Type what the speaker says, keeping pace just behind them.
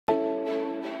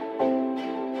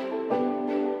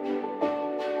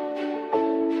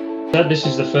This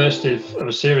is the first of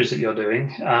a series that you're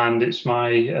doing, and it's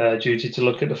my duty to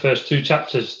look at the first two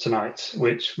chapters tonight,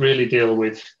 which really deal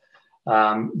with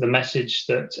the message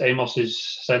that Amos is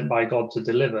sent by God to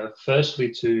deliver,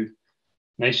 firstly to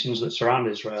nations that surround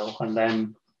Israel, and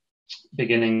then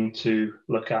beginning to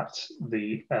look at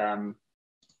the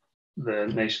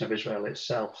nation of Israel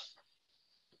itself.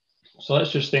 So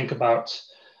let's just think about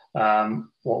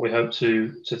what we hope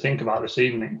to think about this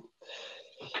evening.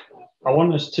 I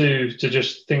want us to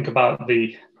just think about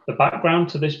the background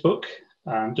to this book,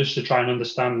 just to try and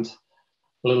understand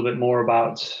a little bit more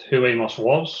about who Amos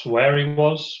was, where he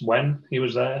was, when he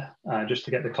was there, just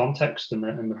to get the context and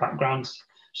the background,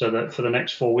 so that for the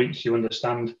next 4 weeks you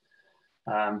understand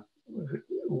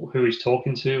who he's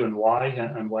talking to and why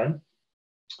and when,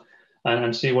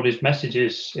 and see what his message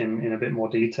is in a bit more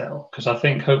detail. Because I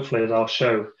think hopefully, as I'll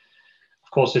show,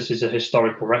 of course, this is a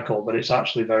historical record, but it's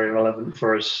actually very relevant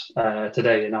for us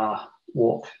today in our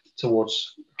walk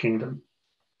towards the kingdom.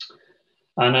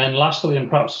 And then lastly, and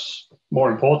perhaps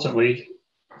more importantly,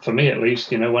 for me at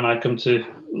least, when I come to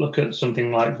look at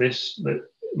something like this, that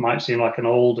might seem like an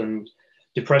old and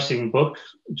depressing book,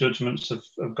 judgments of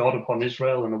God upon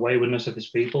Israel and the waywardness of his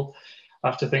people, I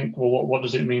have to think, well, what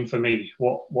does it mean for me?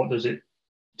 What does it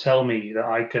tell me that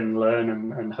I can learn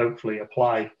and hopefully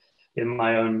apply in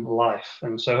my own life?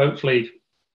 And so hopefully,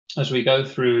 as we go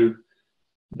through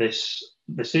this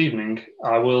evening,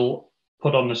 I will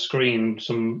put on the screen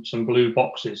some blue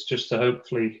boxes just to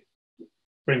hopefully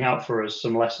bring out for us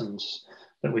some lessons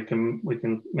that we can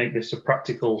make this a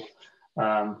practical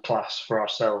class for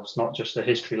ourselves, not just a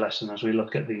history lesson as we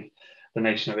look at the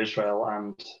nation of Israel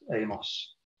and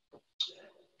Amos.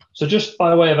 So just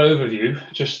by way of overview,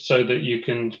 just so that you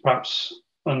can perhaps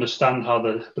understand how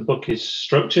the book is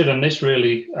structured, and this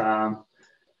really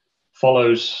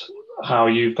follows how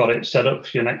you've got it set up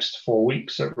for your next 4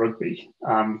 weeks at rugby.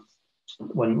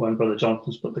 When Brother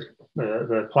Jonathan's put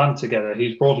the plan together,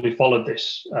 he's broadly followed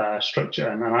this structure,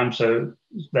 and I'm so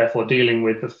therefore dealing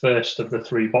with the first of the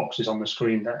 3 boxes on the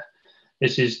screen there.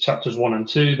 This is chapters 1 and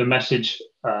 2, the message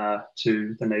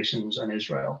to the nations and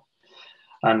Israel.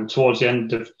 And towards the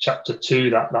end of chapter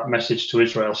 2, that message to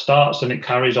Israel starts, and it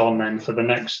carries on then for the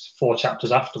next 4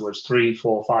 chapters afterwards, 3,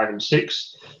 4, 5, and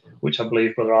 6, which I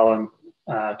believe Brother Alan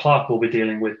Clark will be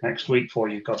dealing with next week for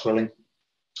you, God willing.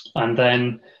 And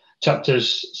then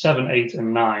chapters 7, 8,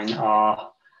 and 9 are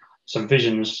some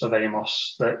visions of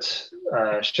Amos that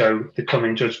show the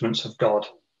coming judgments of God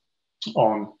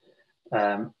on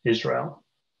Israel.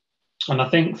 And I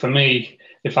think for me,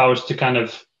 if I was to kind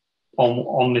of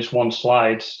on this one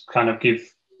slide kind of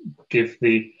give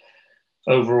the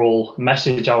overall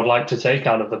message I would like to take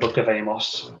out of the book of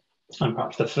Amos, and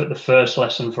perhaps the first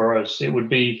lesson for us, it would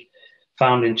be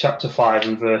found in chapter 5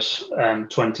 and verse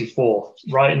 24.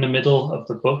 Right in the middle of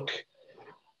the book,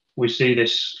 we see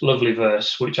this lovely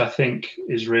verse, which I think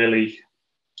is really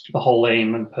the whole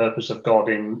aim and purpose of God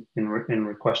in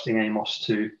requesting Amos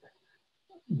to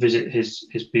visit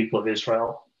his people of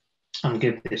Israel and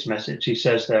give this message. He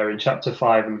says there in chapter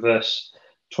 5 and verse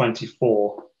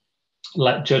 24,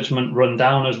 "Let judgment run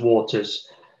down as waters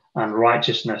and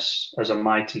righteousness as a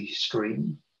mighty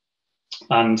stream."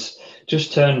 And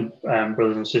just turn,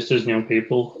 brothers and sisters and young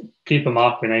people, keep a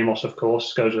mark in Amos, of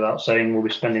course, goes without saying. We'll be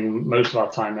spending most of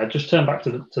our time there. Just turn back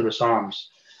to the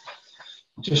Psalms,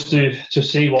 just to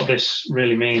see what this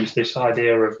really means, this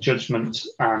idea of judgment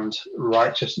and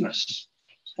righteousness,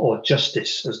 or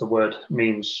justice, as the word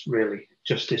means, really,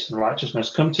 justice and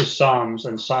righteousness. Come to Psalms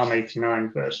and Psalm 89,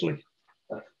 firstly.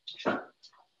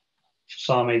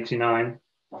 Psalm 89,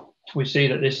 we see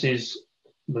that this is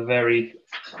the very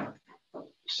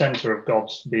center of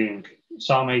God's being.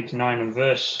 Psalm 89 and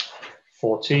verse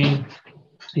 14,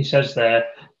 he says there,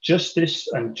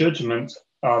 "Justice and judgment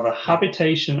are the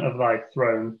habitation of thy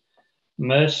throne.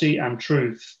 Mercy and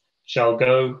truth shall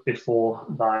go before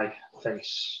thy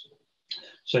face."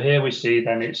 So here we see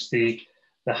then it's the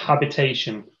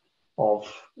habitation of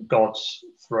God's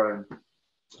throne.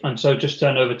 And so just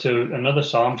turn over to another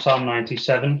psalm, Psalm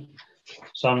 97.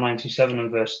 Psalm 97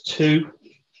 and verse 2.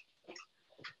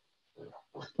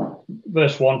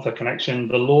 Verse 1 for connection.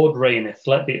 "The Lord reigneth,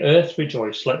 let the earth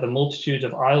rejoice, let the multitude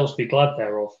of isles be glad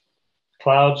thereof.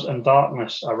 Clouds and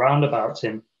darkness are round about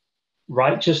him.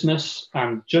 Righteousness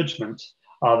and judgment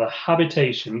are the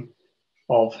habitation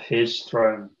of his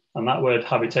throne." And that word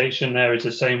habitation there is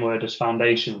the same word as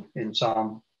foundation in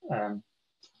Psalm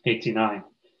 89.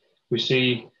 We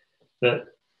see that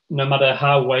no matter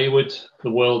how wayward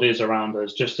the world is around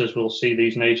us, just as we'll see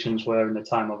these nations were in the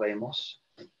time of Amos,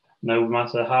 no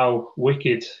matter how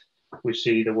wicked we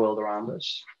see the world around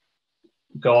us,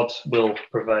 God will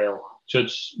prevail.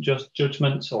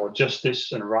 Judgment or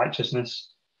justice and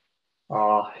righteousness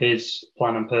are his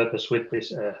plan and purpose with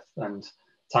this earth. And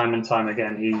time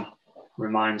again, he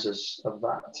reminds us of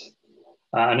that.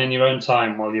 And in your own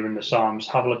time, while you're in the Psalms,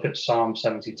 have a look at Psalm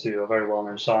 72, a very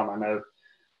well-known psalm, I know,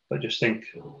 but just think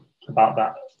about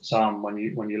that psalm when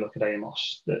you look at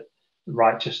Amos, that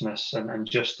righteousness and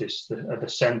justice are the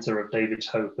center of David's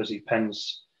hope as he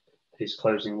pens his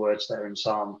closing words there in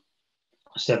Psalm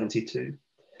 72.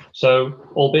 So,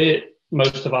 albeit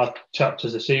most of our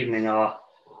chapters this evening are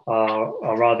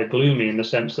rather gloomy in the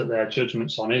sense that they're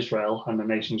judgments on Israel and the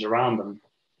nations around them,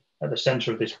 at the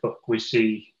center of this book we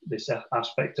see this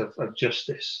aspect of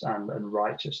justice and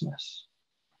righteousness.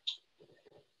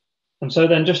 And so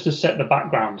then, just to set the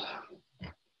background,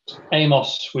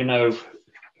 Amos, we know, if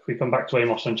we come back to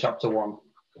Amos in chapter 1,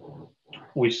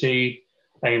 we see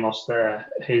Amos there,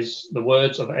 the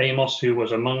words of Amos, who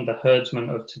was among the herdsmen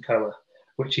of Tekoa,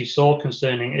 which he saw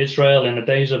concerning Israel in the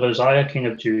days of Uzziah, king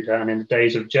of Judah, and in the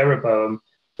days of Jeroboam,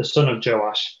 the son of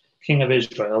Joash, king of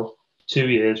Israel, 2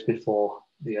 years before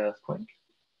the earthquake.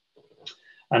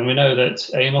 And we know that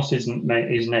Amos's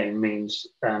name means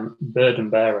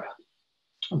burden bearer.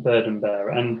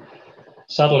 And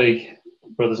sadly,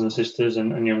 brothers and sisters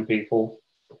and young people,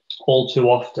 all too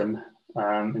often,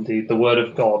 indeed, the word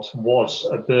of God was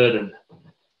a burden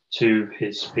to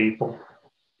his people.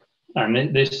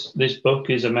 And this book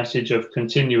is a message of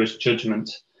continuous judgment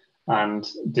and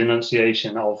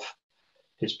denunciation of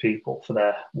his people for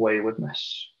their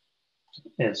waywardness,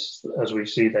 as we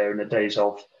see there in the days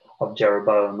of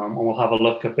Jeroboam. And we'll have a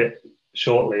look a bit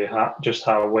shortly at just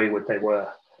how wayward they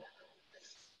were.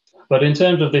 But in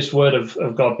terms of this word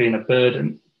of God being a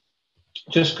burden,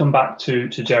 just come back to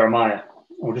Jeremiah.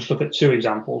 We'll just look at two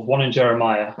examples, one in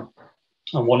Jeremiah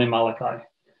and one in Malachi,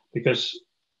 because,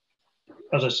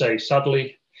 as I say,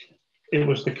 sadly, it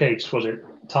was the case, was it,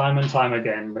 time and time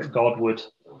again, that God would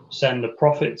send a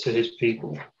prophet to his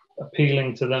people,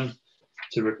 appealing to them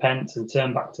to repent and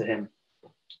turn back to him.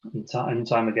 And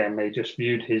time again, they just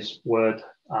viewed his word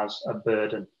as a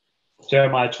burden.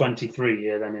 Jeremiah 23,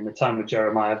 here then, in the time of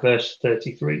Jeremiah, verse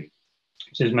 33,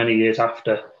 which is many years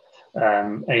after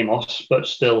Amos, but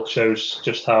still shows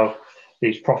just how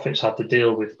these prophets had to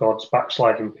deal with God's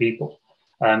backsliding people.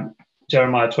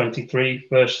 Jeremiah 23,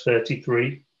 verse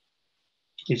 33,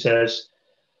 he says,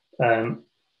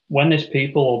 when this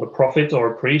people or the prophet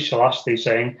or a priest shall ask thee,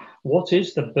 saying, what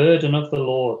is the burden of the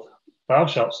Lord? Thou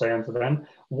shalt say unto them,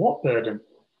 what burden?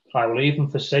 I will even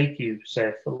forsake you,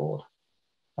 saith the Lord.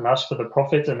 And as for the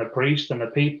prophet and the priest and the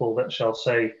people that shall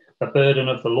say, the burden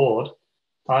of the Lord,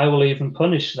 I will even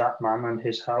punish that man and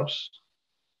his house.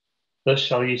 Thus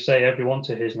shall ye say every one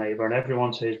to his neighbour and every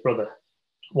one to his brother,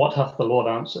 what hath the Lord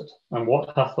answered, and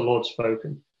what hath the Lord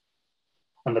spoken?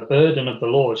 And the burden of the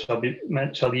Lord shall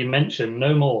ye mention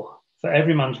no more, for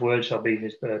every man's word shall be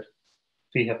his burden.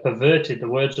 For ye have perverted the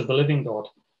words of the living God,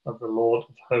 of the Lord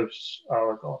of hosts,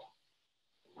 our God.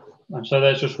 And so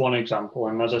there's just one example.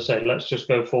 And as I say, let's just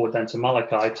go forward then to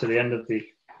Malachi, to the end of the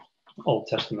Old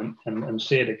Testament, and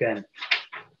see it again.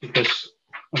 Because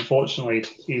unfortunately,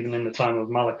 even in the time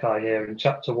of Malachi here in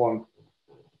chapter 1,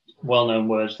 well-known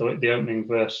words, the opening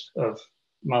verse of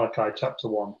Malachi chapter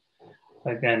 1,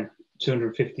 again,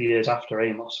 250 years after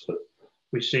Amos, but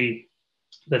we see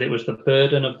that it was the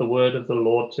burden of the word of the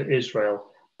Lord to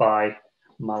Israel by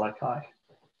Malachi.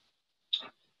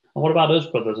 And what about us,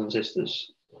 brothers and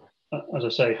sisters? As I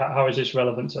say, how is this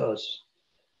relevant to us?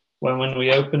 When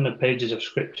we open the pages of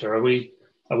Scripture, are we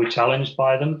challenged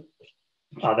by them?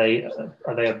 Are they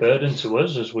a burden to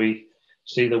us as we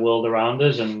see the world around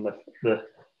us and the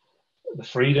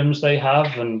freedoms they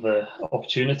have and the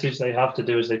opportunities they have to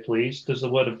do as they please? Does the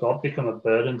word of God become a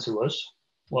burden to us?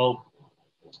 Well,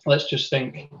 let's just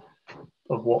think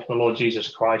of what the Lord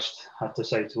Jesus Christ had to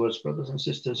say to us, brothers and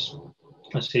sisters,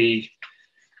 as he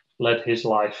led his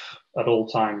life at all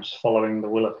times following the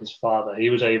will of his Father.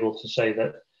 He was able to say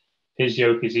that his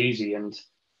yoke is easy and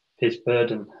his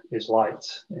burden is light,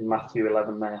 in Matthew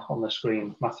 11 there on the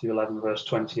screen, Matthew 11 verse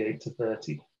 28 to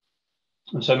 30.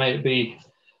 And so may it be,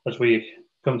 as we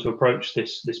come to approach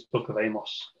this book of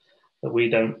Amos, that we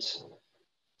don't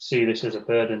see this as a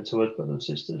burden to us, brothers and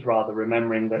sisters, rather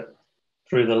remembering that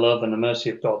through the love and the mercy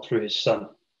of God through his Son,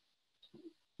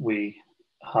 we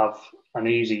have an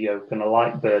easy yoke and a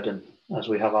light burden as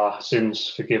we have our sins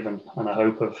forgiven and a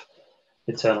hope of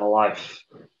eternal life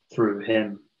through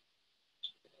him.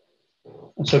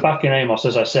 And so back in Amos,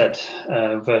 as I said,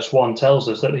 verse 1 tells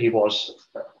us that he was,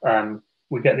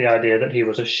 we get the idea that he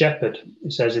was a shepherd.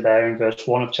 It says it there in verse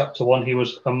 1 of chapter 1, he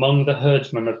was among the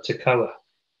herdsmen of Tekoa.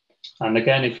 And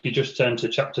again, if you just turn to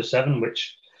chapter 7,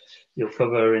 which you'll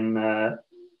cover in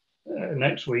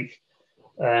next week,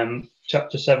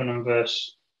 chapter 7 and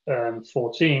verse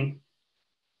 14,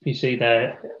 you see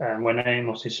there when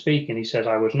Amos is speaking, he says,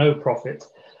 "I was no prophet,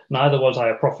 neither was I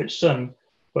a prophet's son,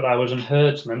 but I was an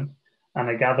herdsman and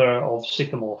a gatherer of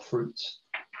sycamore fruit."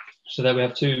 So there we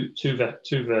have two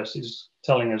verses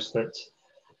telling us that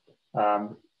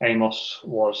Amos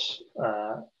was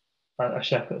a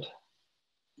shepherd.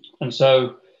 And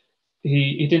so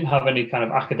he didn't have any kind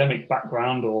of academic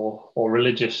background or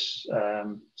religious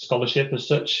scholarship as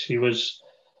such. He was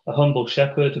a humble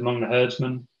shepherd among the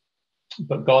herdsmen,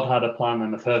 but God had a plan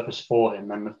and a purpose for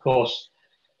him. And of course,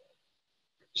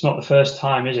 it's not the first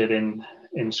time, is it,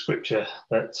 in Scripture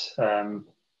that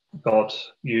God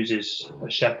uses a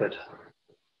shepherd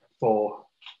for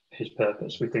his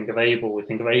purpose. We think of Abel, we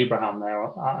think of Abraham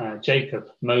there,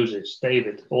 Jacob, Moses,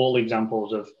 David, all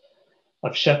examples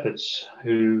of shepherds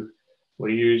who were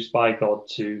used by God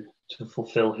to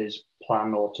fulfill his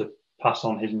plan or to pass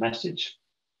on his message.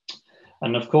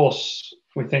 And of course,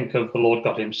 we think of the Lord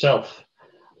God himself.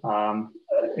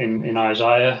 In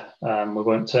Isaiah, we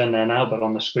won't turn there now, but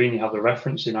on the screen you have the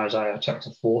reference in Isaiah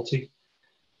chapter 40.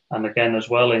 And again, as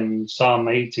well in Psalm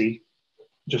 80,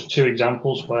 just two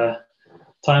examples where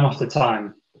time after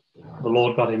time, the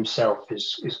Lord God himself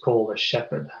is called a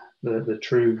shepherd, the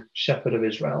true shepherd of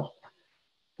Israel,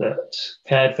 that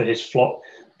cared for his flock,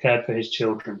 cared for his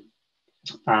children,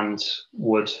 and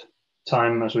would,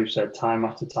 as we've said, time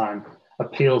after time,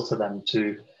 appeal to them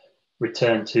to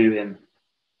return to him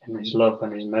in his love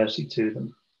and his mercy to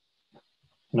them.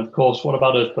 And of course, what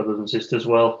about us, brothers and sisters?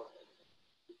 Well,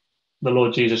 the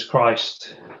Lord Jesus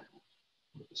Christ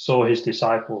saw his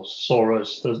disciples, saw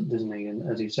us, doesn't he?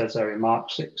 And as he says there in Mark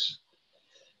 6,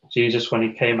 Jesus, when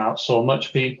he came out, saw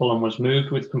much people and was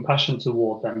moved with compassion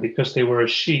toward them because they were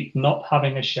as sheep not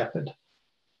having a shepherd.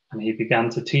 And he began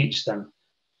to teach them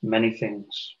many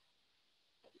things.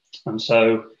 And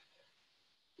so,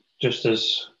 just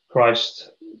as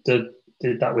Christ did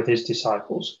that with his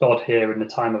disciples, God here in the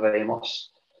time of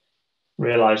Amos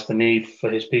realized the need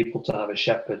for his people to have a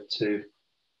shepherd to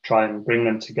try and bring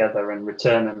them together and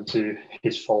return them to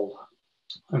his fold.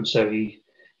 And so he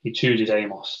chooses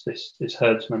Amos, this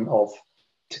herdsman of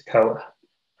Tekoa.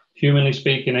 Humanly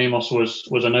speaking, Amos was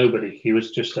a nobody. He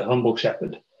was just a humble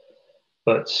shepherd,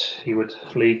 but he would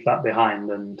leave that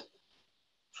behind and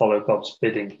follow God's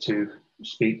bidding to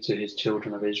speak to his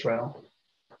children of Israel.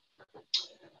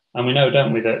 And we know,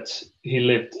 don't we, that he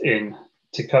lived in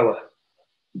Tekoa,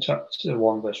 chapter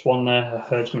 1, verse 1 there, a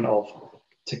herdsman of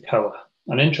Tekoa.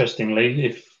 And interestingly,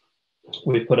 if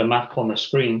we put a map on the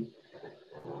screen,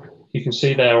 you can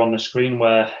see there on the screen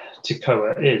where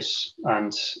Tekoa is.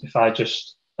 And if I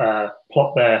just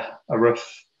plot there a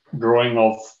rough drawing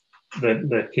of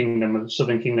the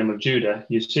southern kingdom of Judah,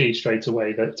 you see straight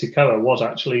away that Tekoa was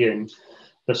actually in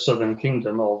the southern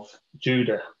kingdom of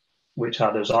Judah, which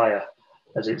had Uzziah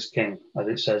as its king, as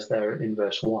it says there in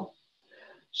verse 1.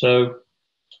 So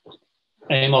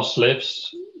Amos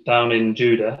lives down in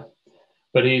Judah,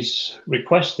 but he's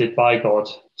requested by God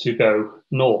to go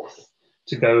north,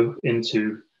 to go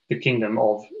into the kingdom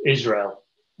of Israel,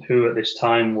 who at this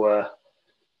time were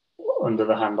under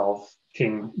the hand of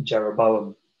King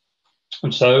Jeroboam.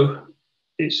 And so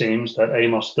it seems that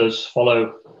Amos does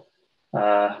follow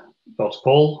God's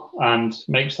call and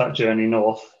makes that journey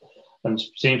north and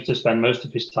seems to spend most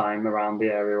of his time around the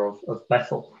area of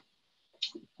Bethel.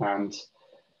 And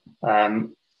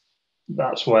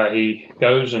that's where he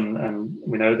goes, and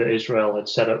we know that Israel had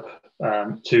set up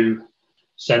two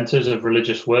centers of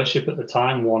religious worship at the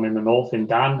time, one in the north in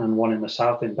Dan and one in the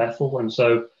south in Bethel. And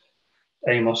so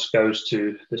Amos goes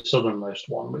to the southernmost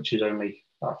one, which is only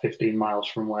about 15 miles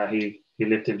from where he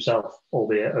lived himself,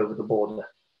 albeit over the border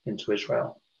into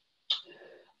Israel.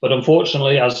 But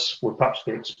unfortunately, as would perhaps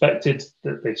be expected,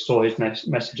 that they saw his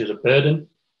message as a burden,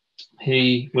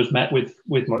 he was met with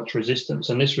much resistance.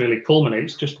 And this really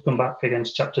culminates, just to come back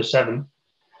against chapter 7.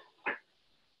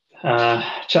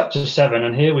 Chapter 7,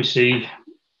 and here we see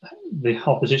the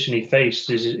opposition he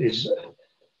faced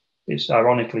it's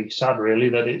ironically sad, really,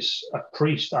 that it's a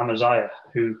priest, Amaziah,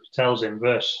 who tells him,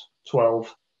 verse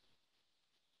 12,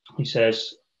 he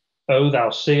says, "O thou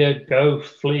seer, go,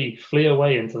 flee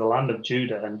away into the land of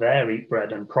Judah, and there eat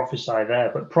bread and prophesy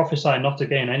there. But prophesy not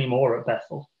again any more at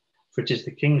Bethel, for it is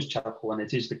the king's chapel and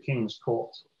it is the king's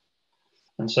court."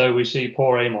 And so we see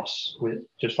poor Amos,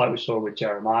 just like we saw with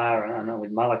Jeremiah and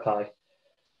with Malachi,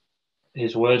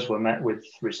 his words were met with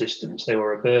resistance. They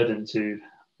were a burden to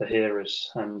the hearers.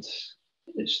 And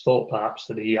it's thought perhaps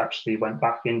that he actually went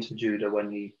back into Judah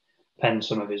when he pen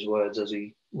some of his words as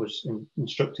he was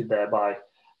instructed there by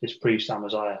this priest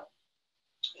Amaziah.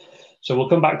 So we'll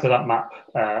come back to that map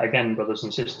again, brothers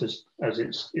and sisters, as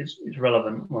it's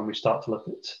relevant when we start to look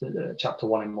at chapter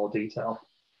 1 in more detail.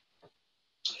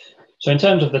 So in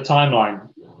terms of the timeline,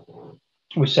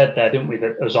 we said there, didn't we,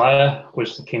 that Uzziah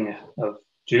was the king of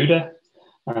Judah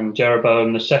and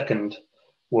Jeroboam II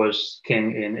was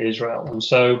king in Israel. And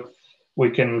so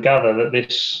we can gather that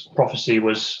this prophecy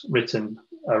was written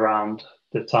around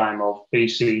the time of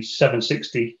BC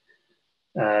 760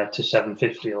 to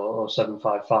 750 or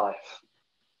 755.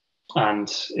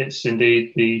 And it's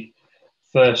indeed the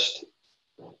first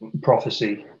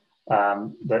prophecy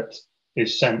that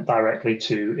is sent directly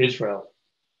to Israel.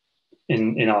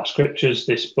 In our scriptures,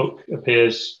 this book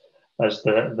appears as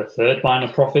the third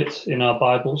minor prophet in our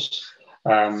Bibles,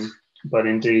 but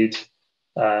indeed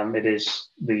it is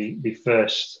the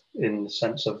first in the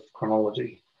sense of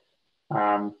chronology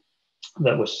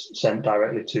that was sent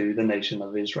directly to the nation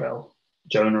of Israel.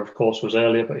 Jonah, of course, was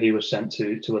earlier, but he was sent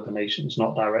to other nations,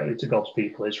 not directly to God's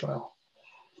people, Israel.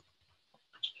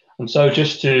 And so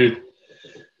just to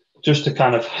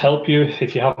kind of help you,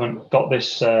 if you haven't got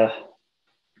this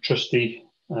trusty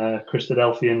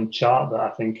Christadelphian chart that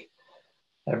I think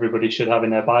everybody should have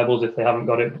in their Bibles if they haven't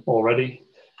got it already,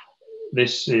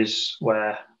 this is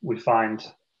where we find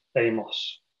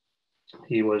Amos.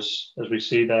 He was, as we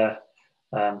see there,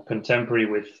 contemporary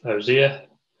with Hosea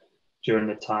during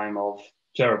the time of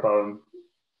Jeroboam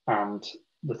and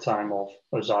the time of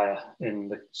Uzziah in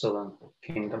the southern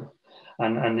kingdom.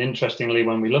 And interestingly,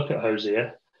 when we look at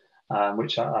Hosea,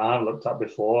 which I have looked at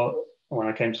before, when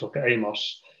I came to look at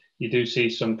Amos, you do see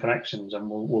some connections, and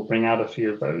we'll bring out a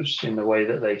few of those in the way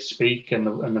that they speak and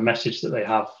the message that they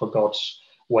have for God's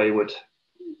wayward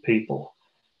people.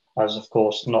 As of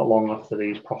course, not long after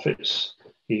these prophets,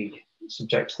 he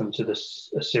subjects them to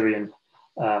this Assyrian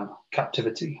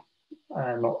captivity.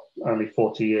 Not only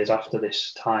 40 years after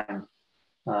this time,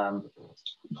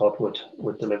 God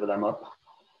would deliver them up.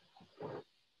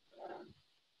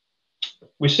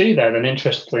 We see there then,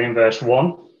 interestingly, in verse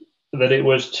 1, that it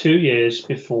was 2 years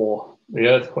before the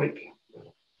earthquake.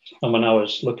 And when I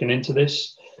was looking into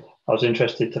this, I was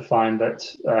interested to find that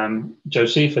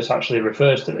Josephus actually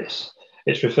refers to this.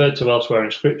 It's referred to elsewhere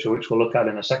in Scripture, which we'll look at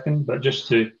in a second, but just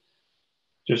to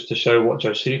show what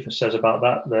Josephus says about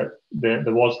that there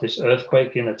was this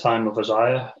earthquake in the time of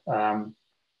Uzziah,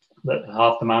 that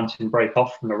half the mountain break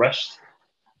off from the rest,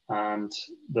 and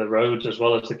the roads as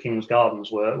well as the king's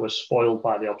gardens were spoiled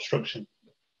by the obstruction.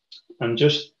 And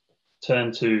just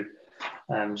turn to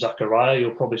Zechariah.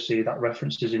 You'll probably see that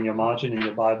references in your margin in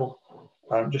your Bible.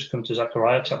 Just come to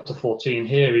Zechariah chapter 14.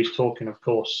 Here he's talking, of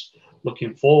course,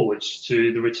 looking forwards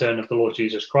to the return of the Lord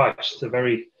Jesus Christ, a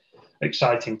very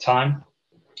exciting time.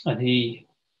 And he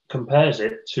compares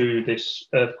it to this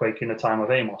earthquake in the time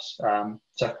of Amos.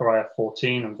 Zechariah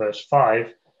 14 and verse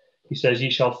 5, he says, "Ye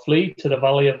shall flee to the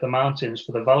valley of the mountains,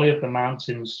 for the valley of the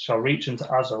mountains shall reach unto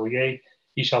Azel. Yea,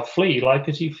 ye shall flee like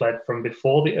as ye fled from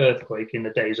before the earthquake in the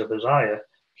days of Uzziah,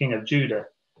 king of Judah.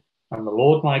 And the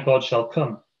Lord my God shall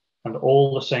come, and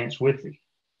all the saints with thee."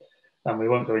 And we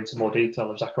won't go into more detail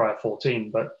of Zechariah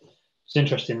 14, but it's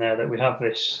interesting there that we have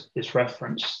this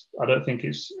reference. I don't think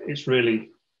it's really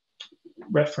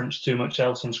referenced too much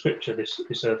else in Scripture,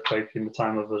 this earthquake in the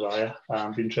time of Uzziah.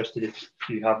 I'd be interested if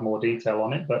you have more detail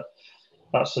on it, but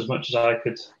that's as much as I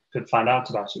could find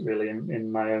out about it really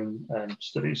in my own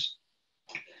studies.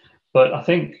 But I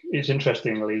think it's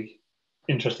interesting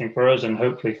for us, and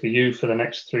hopefully for you, for the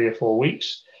next 3 or 4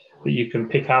 weeks, that you can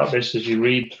pick out this as you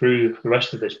read through the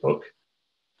rest of this book.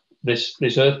 This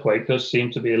earthquake does seem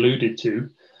to be alluded to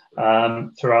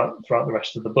throughout the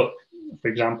rest of the book. For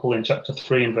example, in chapter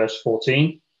 3 and verse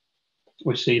 14,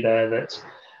 we see there that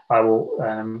I will,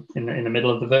 in the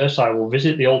middle of the verse, "I will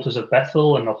visit the altars of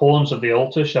Bethel, and the horns of the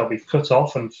altar shall be cut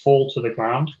off and fall to the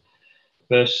ground."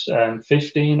 Verse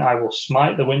 15, "I will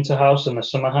smite the winter house and the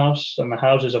summer house, and the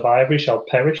houses of ivory shall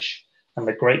perish, and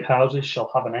the great houses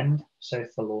shall have an end,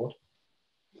 saith the Lord."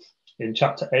 In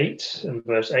chapter 8 and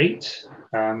verse 8,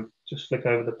 just flick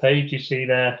over the page, you see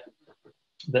there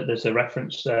that there's a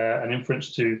reference, an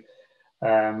inference to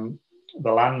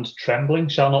the land trembling.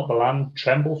 "Shall not the land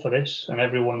tremble for this, and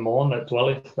everyone mourn that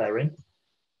dwelleth therein?"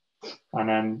 And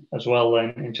then as well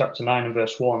in chapter 9 and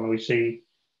verse 1, we see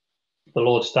the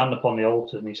Lord stand upon the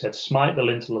altar, and he said, "Smite the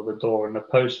lintel of the door, and the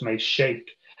posts may shake,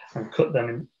 and cut them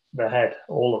in the head,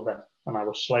 all of them, and I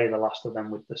will slay the last of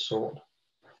them with the sword."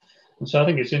 And so I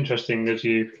think it's interesting as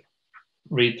you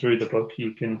read through the book,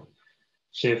 you can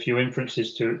see a few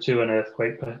inferences to an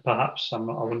earthquake, perhaps. I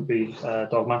wouldn't be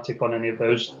dogmatic on any of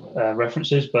those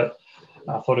references, but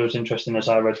I thought it was interesting as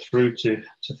I read through to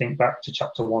think back to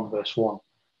chapter 1, verse 1.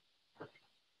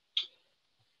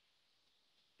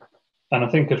 And I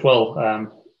think as well,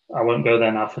 I won't go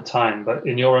there now for time, but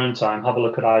in your own time, have a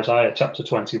look at Isaiah chapter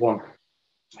 21.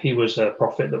 He was a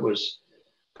prophet that was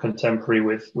contemporary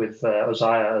with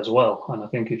Uzziah as well. And I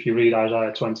think if you read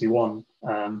Isaiah 21,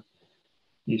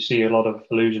 you see a lot of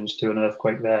allusions to an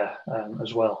earthquake there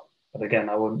as well. But again,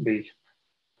 I wouldn't be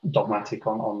dogmatic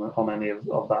on any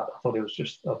of that. I thought it was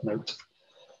just of note.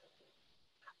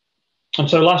 And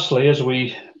so lastly, as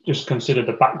we just consider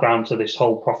the background to this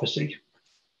whole prophecy,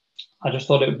 I just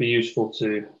thought it would be useful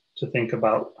to think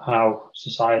about how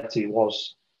society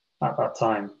was at that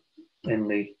time in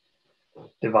the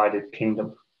divided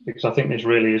kingdom, because I think this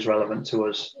really is relevant to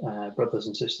us, brothers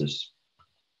and sisters.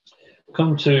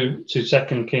 Come to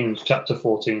 2 Kings chapter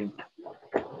 14,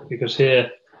 because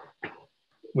here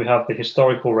we have the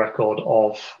historical record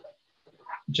of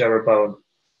Jeroboam,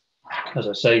 as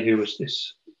I say, who was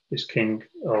this king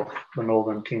of the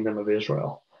northern kingdom of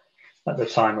Israel at the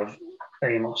time of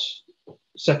Amos.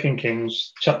 2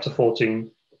 Kings chapter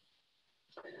 14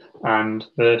 and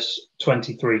verse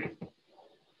 23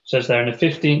 says there, in the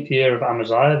 15th year of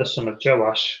Amaziah, the son of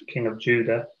Joash, king of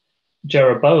Judah,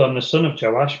 Jeroboam, the son of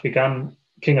Joash,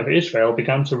 king of Israel,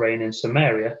 began to reign in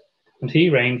Samaria, and he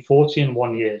reigned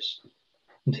 41 years.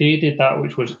 And he did that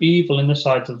which was evil in the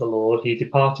sight of the Lord. He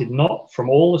departed not from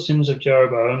all the sins of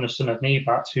Jeroboam, the son of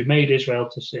Nebat, who made Israel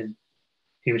to sin.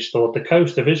 He restored the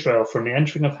coast of Israel from the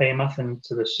entering of Hamath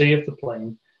into the sea of the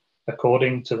plain,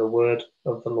 according to the word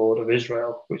of the Lord of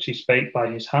Israel, which he spake by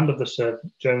his hand of the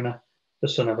servant Jonah, the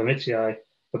son of Amittai,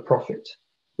 the prophet,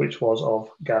 which was of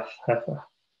Gath-hepher.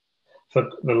 For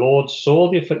the Lord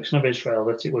saw the affliction of Israel,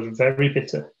 that it was very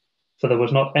bitter, for there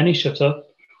was not any shut up,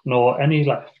 nor any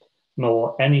left,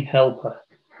 nor any helper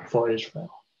for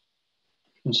Israel.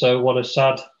 And so what a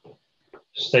sad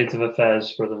state of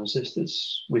affairs, brothers and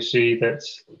sisters. We see that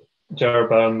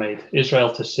Jeroboam made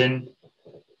Israel to sin.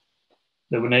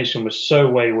 The nation was so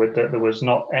wayward that there was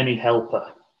not any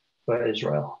helper for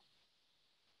Israel.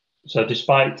 So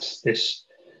despite this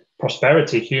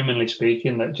prosperity, humanly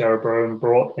speaking, that Jeroboam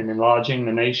brought in enlarging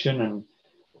the nation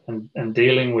and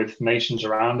dealing with nations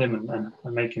around him and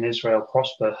making Israel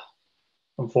prosper,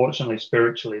 unfortunately,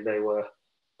 spiritually, they were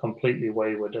completely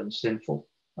wayward and sinful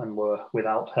and were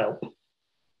without help.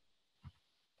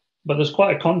 But there's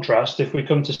quite a contrast if we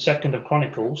come to 2nd of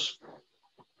Chronicles,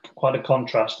 quite a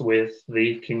contrast with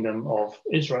the kingdom of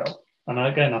Israel. And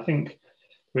again, I think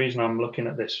the reason I'm looking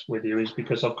at this with you is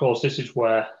because, of course, this is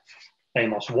where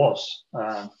Amos was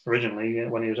originally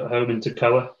when he was at home in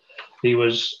Tekoa. He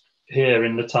was here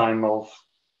in the time of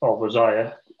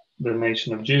Uzziah. The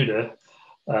nation of Judah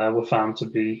were found to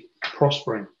be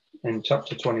prospering. In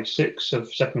chapter 26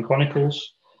 of 2nd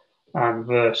Chronicles and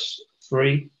verse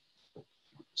 3,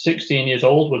 16 years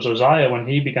old was Uzziah when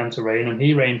he began to reign, and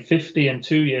he reigned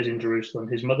 52 years in Jerusalem.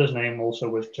 His mother's name also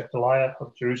was Jechaliah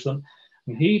of Jerusalem,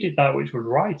 and he did that which was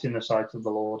right in the sight of the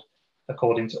Lord,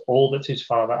 according to all that his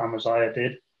father Amaziah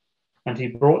did. And he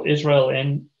brought Israel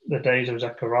in the days of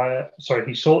Zechariah.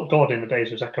 He sought God in the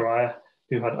days of Zechariah,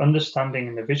 who had understanding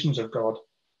in the visions of God.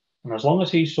 And as long as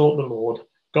he sought the Lord,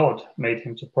 God made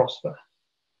him to prosper.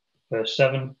 Verse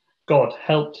 7, God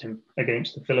helped him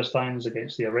against the Philistines,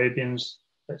 against the Arabians,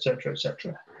 etc.,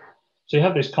 etc. So you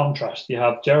have this contrast. You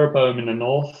have Jeroboam in the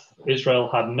north. Israel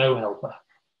had no helper.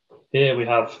 Here we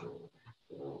have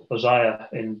Uzziah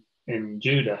in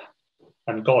Judah,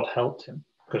 and God helped him,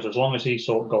 because as long as he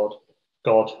sought God,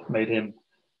 God made him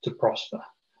to prosper.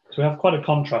 So we have quite a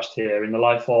contrast here in the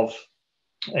life of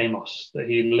Amos, that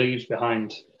he leaves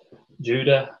behind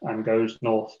Judah and goes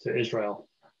north to Israel,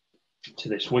 to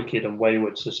this wicked and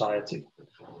wayward society.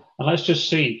 And let's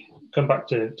just come back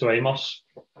to Amos,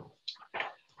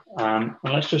 and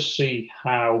let's just see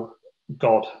how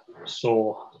God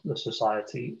saw the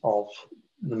society of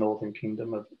the northern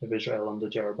kingdom of Israel under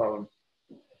Jeroboam.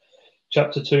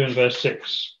 Chapter 2 and verse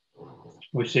 6,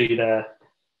 we see there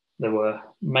were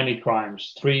many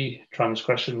crimes, 3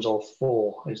 transgressions or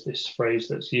 4 is this phrase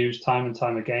that's used time and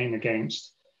time again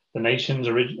against the nations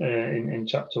in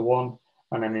chapter 1,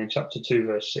 and then in chapter 2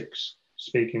 verse 6,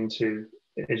 speaking to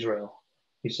Israel.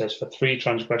 He says, for 3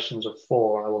 transgressions of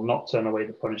 4, I will not turn away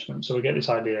the punishment. So we get this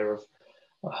idea of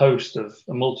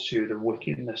a multitude of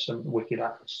wickedness and wicked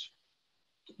acts.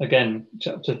 Again,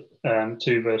 chapter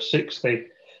 2, verse 6,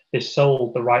 they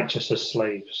sold the righteous as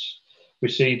slaves. We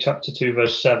see chapter 2,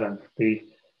 verse 7, the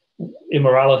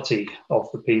immorality of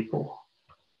the people.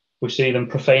 We see them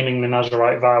profaning the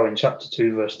Nazirite vow in chapter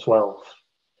 2, verse 12.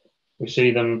 We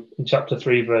see them in chapter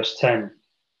 3, verse 10,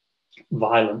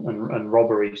 violent and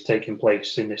robberies taking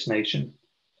place in this nation.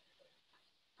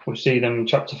 We see them in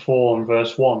chapter 4 and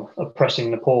verse 1,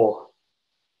 oppressing the poor.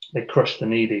 They crush the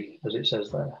needy, as it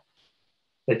says there.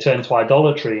 They turn to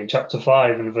idolatry in chapter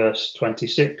 5 and verse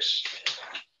 26.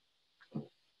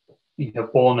 You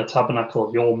have borne the tabernacle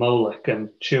of your Molech, and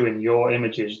chewing your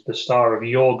images, the star of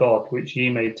your God, which ye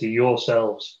made to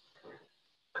yourselves.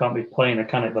 Can't be plainer,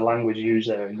 can it? The language used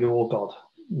there, your God,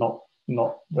 not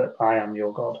that I am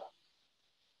your God.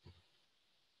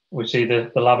 We see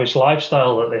the lavish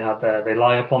lifestyle that they had there. They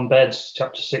lie upon beds,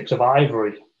 chapter 6, of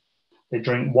ivory. They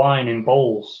drink wine in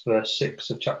bowls, verse 6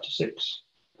 of chapter 6.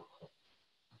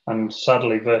 And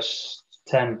sadly, verse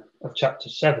 10 of chapter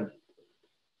 7.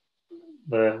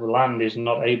 The land is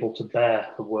not able to bear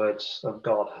the words of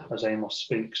God as Amos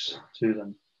speaks to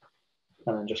them.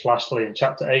 And then just lastly, in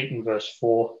chapter 8 and verse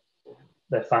 4,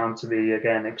 they're found to be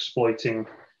again exploiting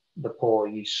the poor.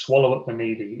 Ye swallow up the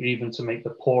needy, even to make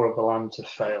the poor of the land to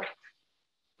fail.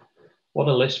 What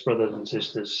a list, brothers and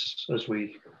sisters, as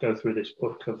we go through this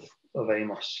book of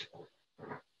Amos.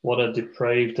 What a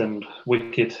depraved and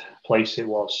wicked place it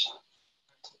was.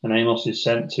 And Amos is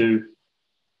sent to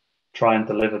try and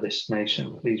deliver this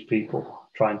nation, these people,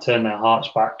 try and turn their hearts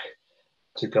back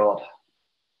to God.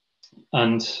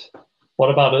 And what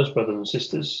about us, brothers and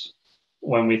sisters,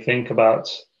 when we think about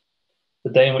the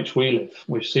day in which we live?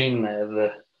 We've seen there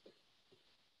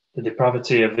the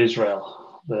depravity of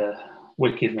Israel, the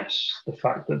wickedness, the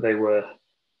fact that they were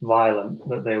violent,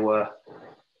 that they were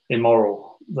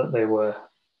immoral, that they were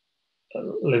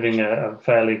living a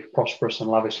fairly prosperous and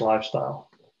lavish lifestyle.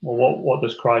 Well, what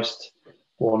does Christ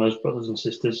warn us, brothers and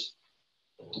sisters?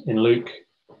 In Luke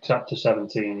chapter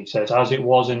 17, he says, as it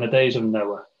was in the days of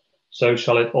Noah, so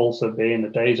shall it also be in the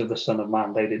days of the Son of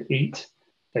Man. They did eat,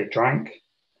 they drank,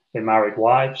 they married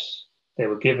wives, they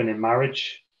were given in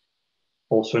marriage.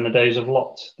 Also in the days of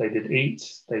Lot, they did eat,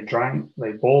 they drank,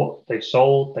 they bought, they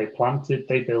sold, they planted,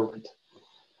 they builded.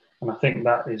 And I think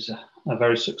that is a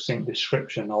very succinct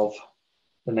description of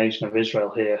the nation of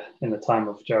Israel here in the time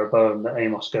of Jeroboam that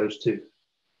Amos goes to.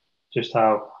 Just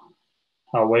how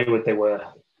wayward they were.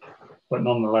 But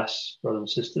nonetheless, brothers and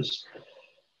sisters,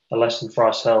 a lesson for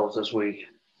ourselves as we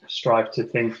strive to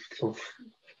think of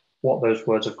what those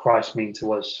words of Christ mean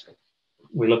to us.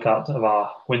 We look out of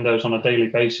our windows on a daily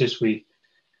basis. We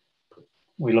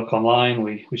look online.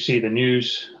 We see the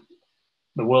news.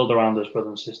 The world around us, brothers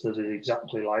and sisters, is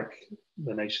exactly like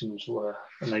the nation of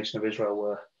Israel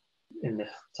were in the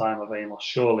time of Amos.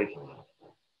 Surely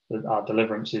that our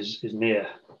deliverance is near,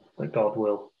 that God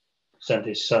will send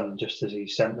his son, just as he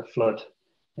sent the flood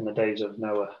in the days of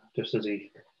Noah, just as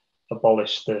he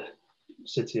abolished the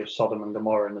city of Sodom and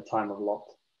Gomorrah in the time of Lot.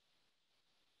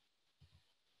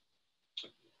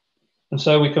 And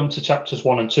so we come to chapters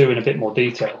 1 and 2 in a bit more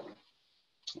detail.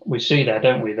 We see there,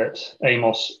 don't we, that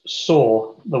Amos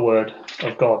saw the word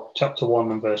of God, chapter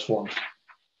 1 and verse 1.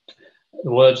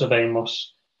 The words of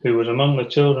Amos, who was among the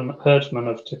children herdsmen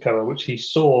of Tekoa, which he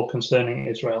saw concerning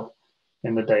Israel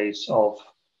in the days of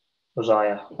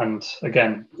Uzziah. And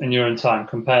again, in your own time,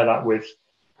 compare that with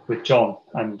John,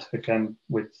 and again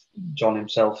with John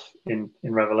himself in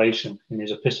Revelation, in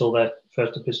his epistle there,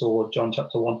 first epistle of John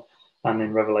chapter 1, and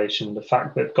in Revelation, the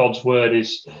fact that God's word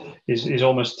is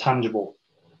almost tangible,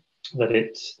 that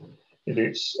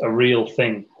it's a real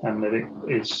thing, and that it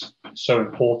is so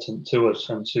important to us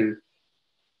and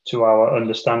to our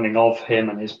understanding of him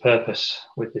and his purpose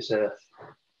with this earth.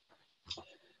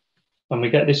 And we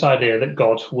get this idea that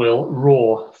God will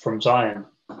roar from Zion.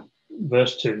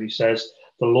 Verse 2, he says,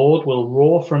 the Lord will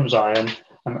roar from Zion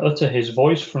and utter his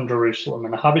voice from Jerusalem,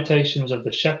 and the habitations of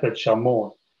the shepherd shall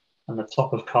mourn, and the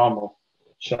top of Carmel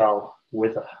shall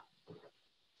wither.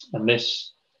 And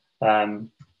this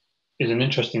is an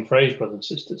interesting phrase, brothers and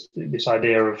sisters, this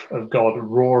idea of God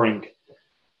roaring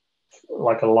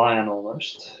like a lion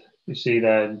almost. You see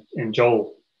there in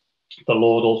Joel, the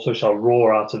Lord also shall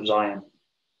roar out of Zion.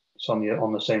 It's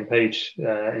on the same page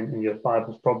in your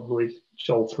Bibles, probably.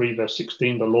 Joel 3 verse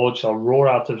 16, the Lord shall roar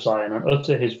out of Zion and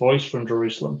utter his voice from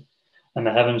Jerusalem, and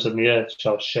the heavens and the earth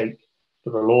shall shake. For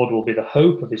the Lord will be the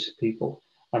hope of his people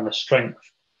and the strength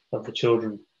of the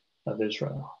children of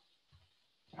Israel.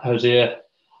 Hosea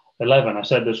 11, I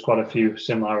said there's quite a few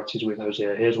similarities with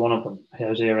Hosea. Here's one of them,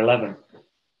 Hosea 11,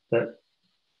 that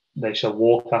they shall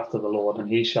walk after the Lord, and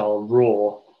he shall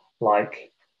roar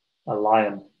like a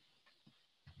lion.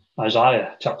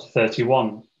 Isaiah chapter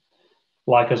 31,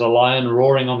 like as a lion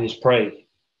roaring on his prey,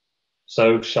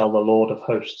 so shall the Lord of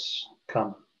hosts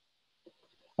come.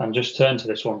 And just turn to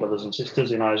this one, brothers and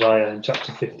sisters, in Isaiah in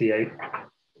chapter 58.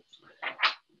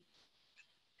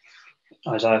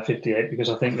 Isaiah 58, because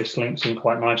I think this links in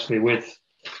quite nicely with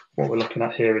what we're looking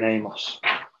at here in Amos.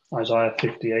 Isaiah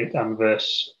 58 and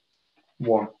verse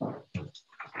 1.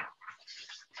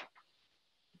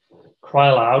 Cry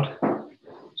aloud.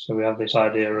 So we have this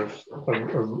idea of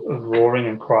roaring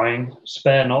and crying.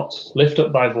 Spare not, lift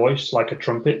up thy voice like a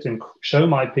trumpet, and show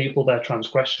my people their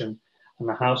transgression, and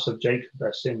the house of Jacob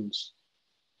their sins.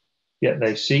 Yet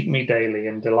they seek me daily,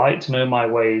 and delight to know my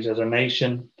ways, as a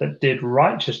nation that did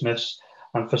righteousness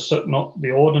and forsook not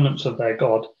the ordinance of their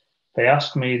God. They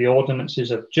ask me the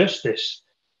ordinances of justice.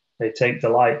 They take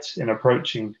delight in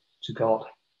approaching to God.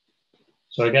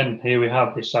 So again, here we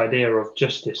have this idea of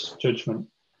justice, judgment,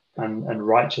 and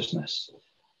righteousness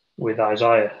with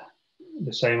Isaiah.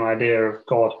 The same idea of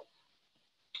God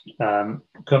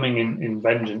coming in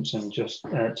vengeance and just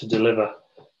to deliver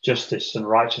justice and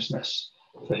righteousness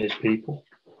for his people.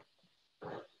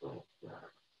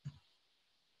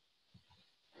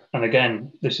 And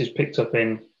again, this is picked up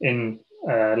in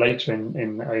later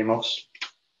in Amos.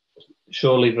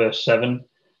 Surely, verse 7,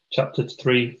 chapter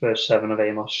 3, verse 7 of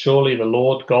Amos. Surely the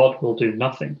Lord God will do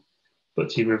nothing,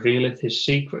 but he revealeth his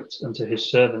secret unto his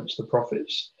servants the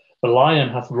prophets. The lion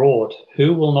hath roared,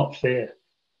 who will not fear?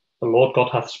 The Lord God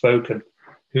hath spoken,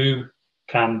 who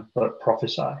can but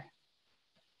prophesy?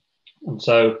 And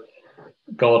so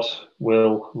God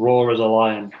will roar as a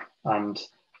lion, and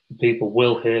the people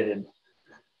will hear him,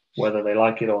 whether they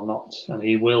like it or not, and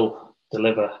he will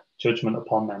deliver judgment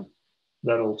upon them,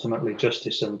 that ultimately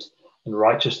justice and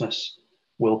righteousness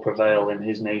will prevail in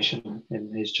his nation,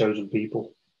 in his chosen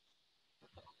people.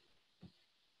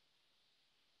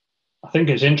 I think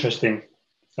it's interesting,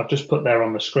 I've just put there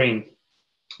on the screen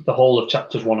the whole of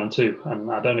chapters 1 and 2,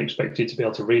 and I don't expect you to be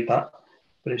able to read that,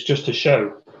 but it's just to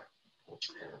show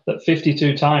that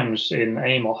 52 times in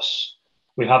Amos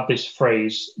we have this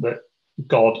phrase that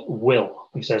God will.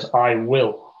 He says, I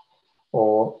will,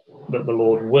 or that the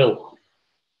Lord will.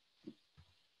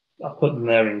 I put them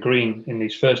there in green in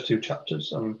these first two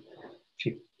chapters, and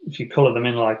if you colour them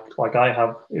in like I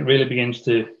have, it really begins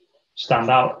to stand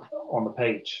out on the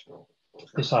page.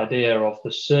 This idea of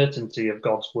the certainty of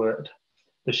God's word,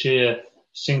 the sheer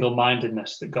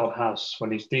single-mindedness that God has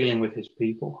when he's dealing with his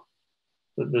people,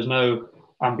 that there's no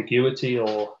ambiguity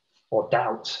or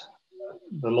doubt.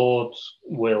 The Lord's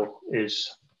will is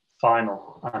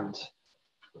final, and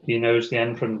he knows the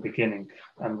end from the beginning,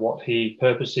 and what he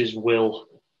purposes will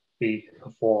be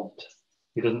performed.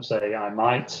 He doesn't say I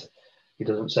might, he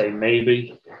doesn't say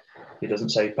maybe, he doesn't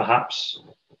say perhaps.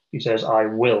 He says I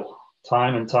will,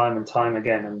 time and time and time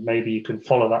again, and maybe you can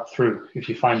follow that through. If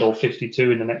you find all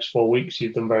 52 in the next 4 weeks,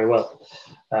 you've done very well.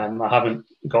 I haven't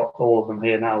got all of them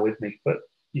here now with me, but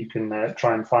you can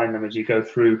try and find them as you go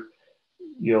through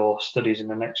your studies in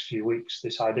the next few weeks.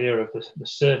 This idea of the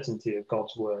certainty of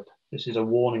God's word. This is a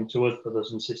warning to us,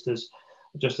 brothers and sisters,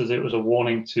 just as it was a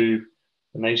warning to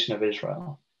the nation of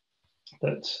Israel,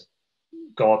 that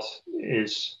God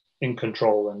is in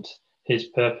control and his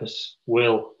purpose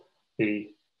will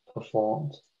be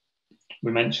performed.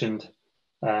 We mentioned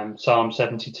Psalm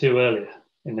 72 earlier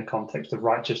in the context of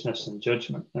righteousness and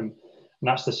judgment, and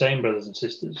that's the same, brothers and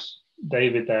sisters.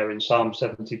 David there in Psalm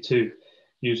 72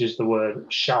 uses the word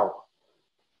shall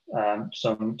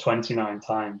some 29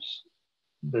 times.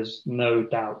 There's no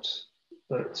doubt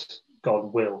that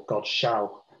God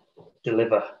shall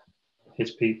deliver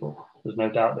his people. There's no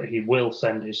doubt that he will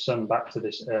send his son back to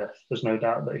this earth. There's no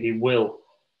doubt that he will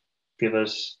give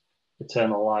us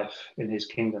eternal life in his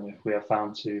kingdom if we are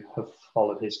found to have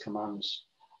followed his commands.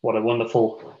 What a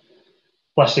wonderful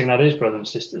blessing that is, brothers and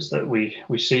sisters, that we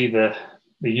see the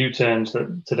U-turns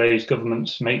that today's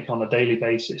governments make on a daily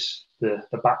basis, the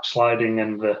backsliding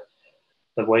and the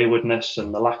waywardness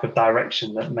and the lack of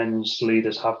direction that men's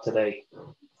leaders have today.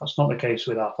 That's not the case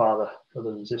with our Father,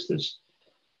 brothers and sisters.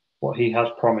 What he has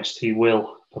promised, he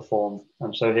will perform.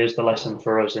 And so here's the lesson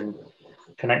for us in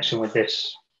connection with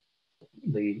this,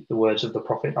 the words of the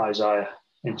prophet Isaiah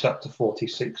in chapter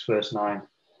 46, verse 9.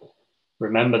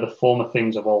 Remember the former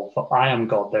things of old, for I am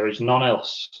God, there is none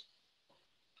else.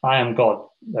 I am God,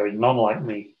 there is none like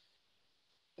me,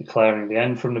 declaring the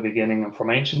end from the beginning, and from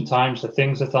ancient times the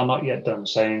things that are not yet done,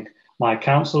 saying, my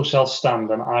counsel shall stand,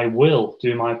 and I will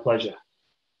do my pleasure,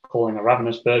 calling a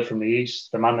ravenous bird from the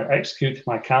east, the man that executeth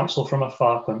my counsel from a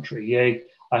far country. Yea,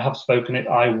 I have spoken it,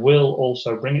 I will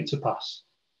also bring it to pass.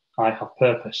 I have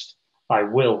purposed, I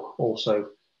will also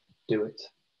do it.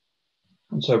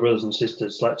 And so, brothers and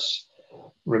sisters, let's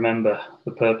remember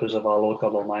the purpose of our Lord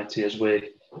God Almighty as we're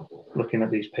looking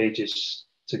at these pages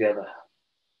together.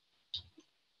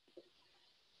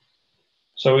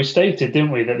 So we stated,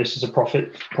 didn't we, that this is a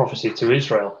prophecy to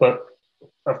Israel, but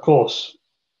of course,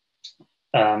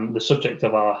 the subject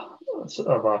of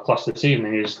our class this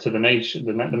evening is to the nation,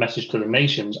 the message to the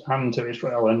nations and to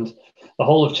Israel. And the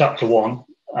whole of chapter 1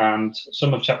 and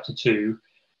some of chapter 2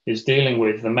 is dealing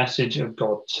with the message of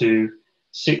God to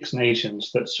 6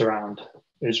 nations that surround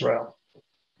Israel.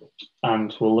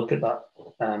 And we'll look at that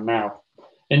now.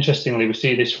 Interestingly, we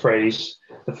see this phrase,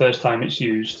 the first time it's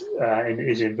used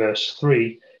is in verse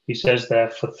 3. He says there,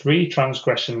 for 3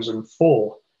 transgressions and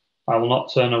 4, I will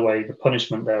not turn away the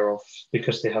punishment thereof,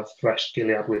 because they have threshed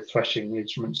Gilead with threshing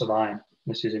instruments of iron.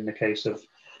 This is in the case of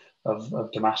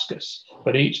Damascus.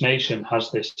 But each nation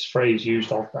has this phrase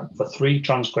used of them, for 3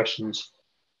 transgressions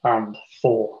and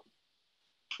 4.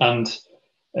 And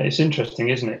it's interesting,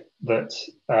 isn't it, that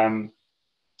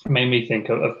made me think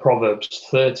of Proverbs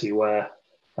 30, where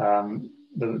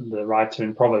the writer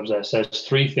in Proverbs there says,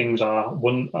 3 things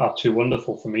are too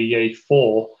wonderful for me, yea,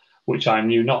 4 which I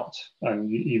knew not. And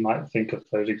you might think of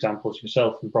those examples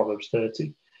yourself in Proverbs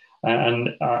 30. And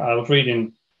I was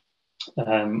reading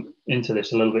into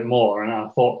this a little bit more, and I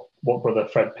thought what Brother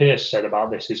Fred Pierce said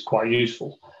about this is quite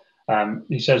useful.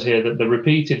 He says here that the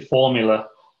repeated formula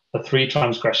for 3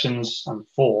 transgressions and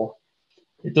 4,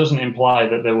 it doesn't imply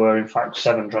that there were in fact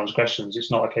 7 transgressions.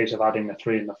 It's not a case of adding the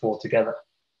 3 and the 4 together.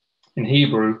 In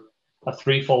Hebrew, a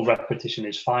threefold repetition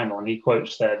is final, and he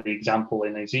quotes there the example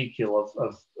in Ezekiel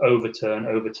of overturn,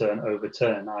 overturn,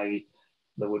 overturn, i.e.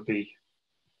 there would be,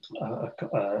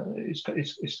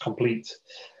 it's complete.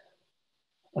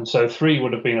 And so 3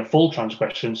 would have been a full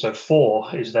transgression, so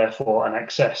 4 is therefore an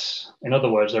excess. In other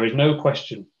words, there is no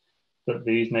question that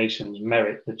these nations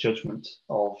merit the judgment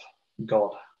of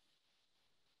God.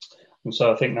 And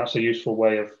so I think that's a useful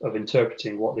way of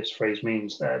interpreting what this phrase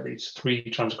means there, these 3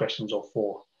 transgressions or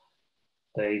 4.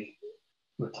 The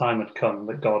time had come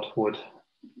that God would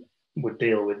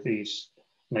deal with these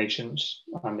nations,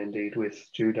 and indeed with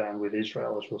Judah and with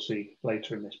Israel, as we'll see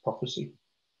later in this prophecy.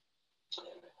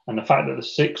 And the fact that the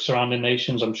 6 surrounding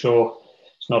nations, I'm sure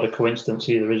it's not a coincidence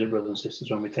either, is it, brothers and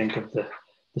sisters, when we think of the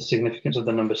significance of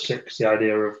the number 6, the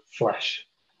idea of flesh,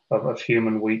 of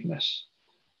human weakness,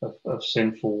 of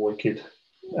sinful, wicked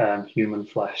human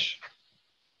flesh.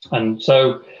 And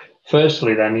so,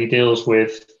 firstly, then, he deals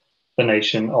with the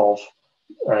nation of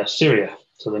Syria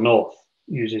to the north.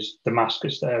 He uses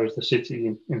Damascus there as the city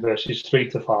in verses 3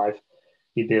 to 5.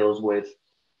 He deals with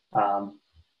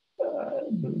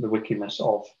the wickedness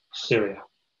of Syria.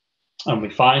 And we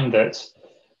find that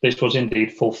this was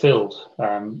indeed fulfilled.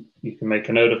 You can make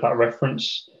a note of that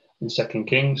reference in 2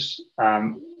 Kings.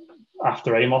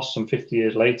 After Amos, some 50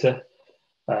 years later,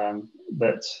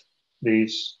 that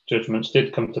these judgments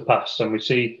did come to pass. And we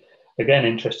see, again,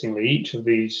 interestingly, each of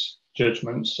these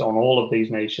judgments on all of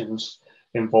these nations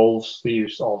involves the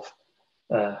use of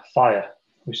fire.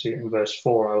 We see it in verse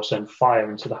 4, I will send fire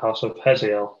into the house of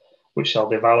Hazael, which shall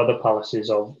devour the palaces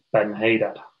of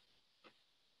Ben-Hadad.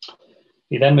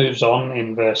 He then moves on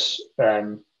in verse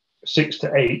 6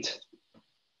 to 8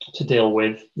 to deal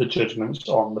with the judgments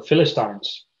on the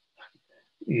Philistines.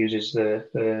 He uses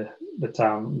the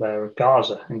town there of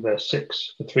Gaza in verse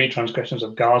 6. For 3 transgressions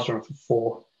of Gaza and for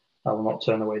 4, I will not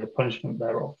turn away the punishment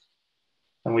thereof.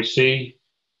 And we see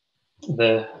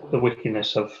the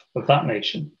wickedness of that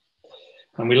nation.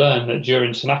 And we learn that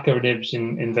during Sennacherib's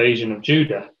invasion of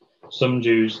Judah, some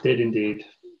Jews did indeed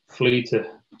flee to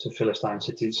Philistine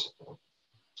cities.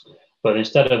 But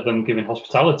instead of them giving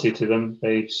hospitality to them,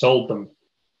 they sold them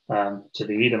to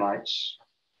the Edomites.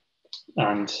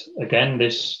 And again,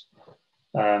 this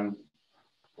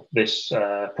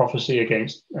prophecy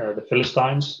against the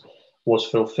Philistines was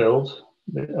fulfilled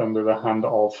under the hand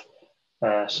of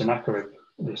Sennacherib,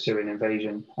 the Syrian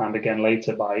invasion, and again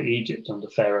later by Egypt under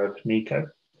Pharaoh Necho.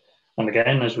 And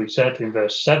again, as we said in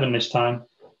verse 7 this time,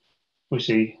 we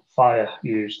see fire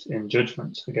used in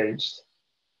judgment against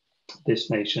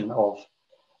this nation of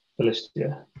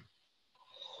Philistia.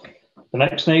 The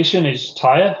next nation is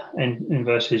Tyre in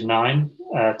verses 9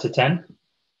 to 10.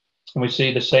 And we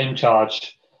see the same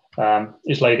charge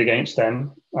is laid against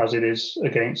them as it is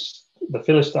against the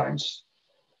Philistines.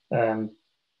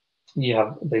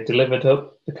 They delivered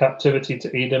up the captivity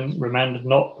to Edom, remembered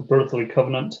not the brotherly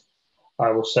covenant.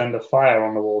 I will send a fire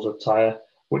on the walls of Tyre,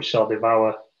 which shall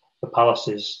devour the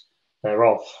palaces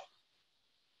thereof.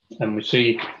 And we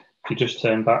see, if you just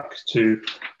turn back to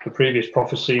the previous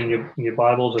prophecy in your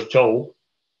Bibles of Joel,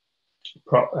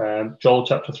 Joel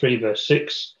chapter 3, verse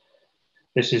 6.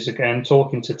 This is again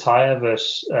talking to Tyre,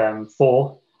 verse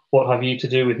 4. What have ye to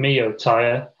do with me, O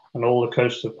Tyre, and all the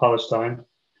coasts of Palestine?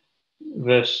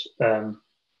 Verse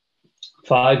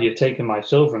 5, you've taken my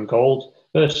silver and gold.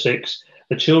 Verse 6,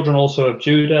 The children also of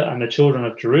Judah and the children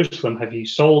of Jerusalem have ye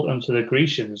sold unto the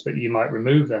Grecians, that ye might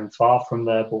remove them far from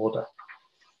their border.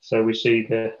 So we see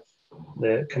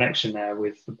the connection there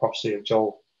with the prophecy of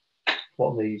Joel,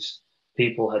 what these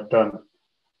people had done,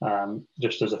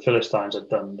 just as the Philistines had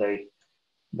done.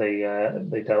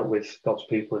 They dealt with God's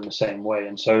people in the same way.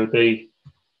 And so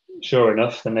sure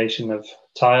enough, the nation of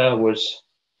Tyre was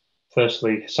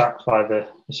firstly sacked by the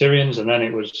Assyrians, and then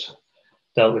it was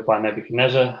dealt with by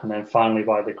Nebuchadnezzar, and then finally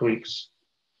by the Greeks,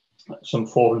 some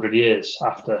 400 years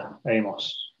after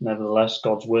Amos. Nevertheless,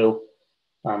 God's will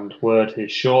and word is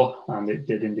sure, and it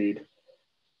did indeed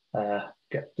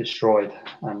get destroyed.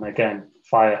 And again,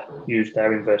 fire used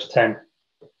there in verse 10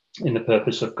 in the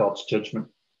purpose of God's judgment.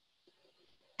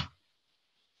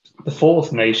 The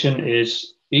fourth nation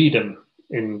is Edom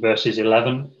in verses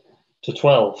 11 to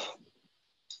 12,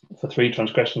 for 3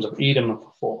 transgressions of Edom and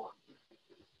for 4.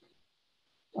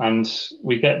 And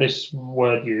we get this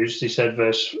word used, he said,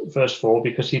 verse 4,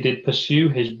 because he did pursue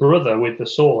his brother with the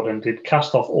sword, and did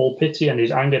cast off all pity, and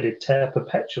his anger did tear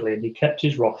perpetually, and he kept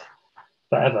his wrath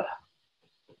forever.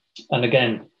 And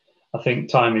again, I think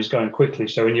time is going quickly,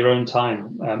 so in your own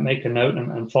time, make a note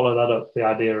and follow that up, the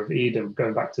idea of Edom,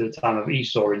 going back to the time of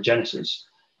Esau in Genesis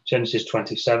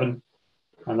 27,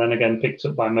 and then again picked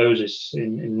up by Moses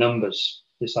in Numbers,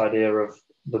 this idea of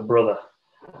the brother,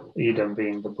 Edom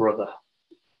being the brother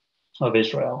of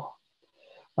Israel.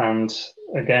 And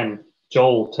again,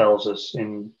 Joel tells us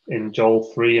in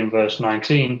Joel 3 and verse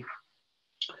 19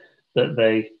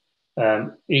 that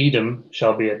Edom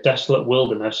shall be a desolate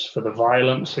wilderness for the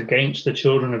violence against the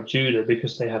children of Judah,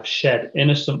 because they have shed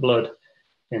innocent blood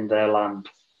in their land.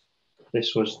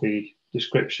 This was the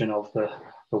description of the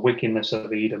wickedness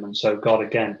of Edom, and so God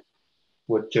again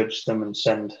would judge them and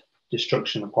send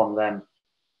destruction upon them.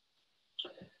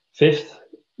 Fifth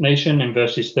nation in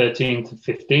verses 13 to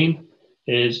 15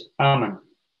 is Ammon,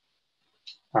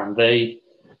 and they,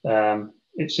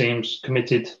 it seems,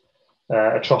 committed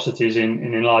atrocities in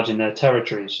enlarging their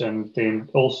territories, and then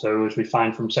also, as we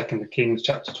find from 2 Kings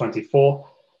chapter 24,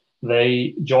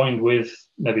 they joined with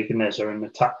Nebuchadnezzar and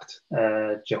attacked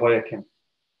Jehoiakim.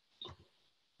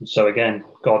 And so again,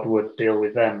 God would deal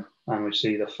with them, and we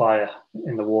see the fire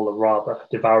in the wall of Rabbah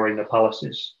devouring the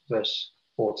palaces, verse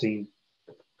 14.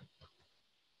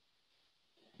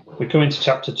 We come into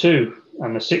chapter 2,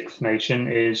 and the sixth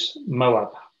nation is Moab,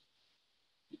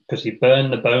 because he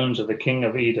burned the bones of the king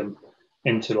of Edom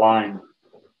into lime.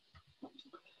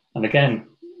 And again,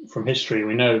 from history,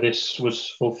 we know this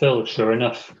was fulfilled, sure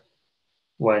enough,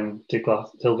 when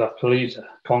Tiglath-Pileser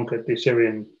conquered the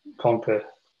Assyrian conquer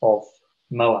of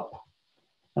Moab.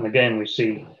 And again, we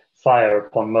see fire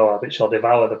upon Moab. It shall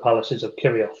devour the palaces of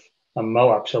Kirioth, and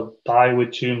Moab shall die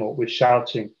with tumult, with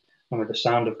shouting, and with the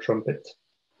sound of trumpet.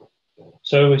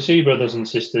 So we see, brothers and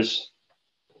sisters,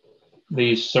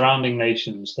 these surrounding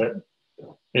nations that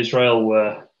Israel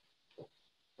were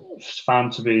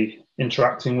found to be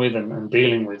interacting with and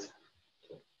dealing with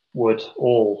would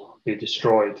all be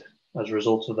destroyed as a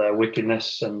result of their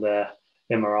wickedness and their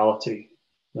immorality.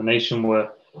 The nation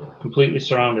were completely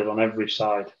surrounded on every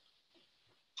side.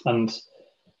 And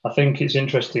I think it's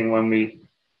interesting when we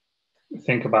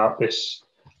think about this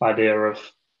idea of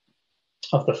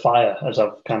the fire, as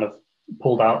I've kind of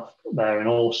pulled out there in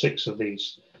all 6 of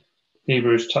these.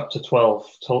 Hebrews chapter 12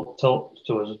 told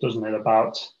to us, doesn't it,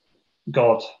 about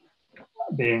God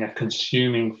being a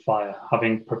consuming fire,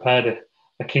 having prepared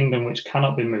a kingdom which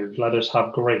cannot be moved. Let us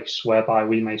have grace whereby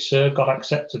we may serve God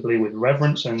acceptably with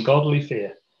reverence and godly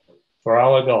fear, for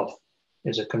our God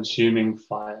is a consuming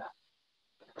fire.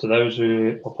 To those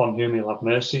upon whom he'll have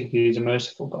mercy, he is a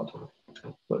merciful God,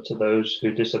 but to those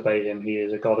who disobey him, he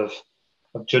is a God of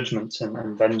judgment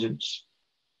and vengeance.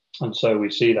 And so we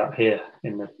see that here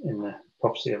in the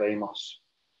prophecy of Amos.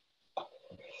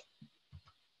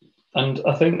 And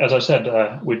I think, as I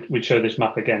said, we'd show this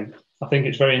map again. I think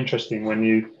it's very interesting when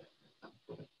you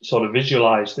sort of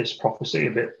visualize this prophecy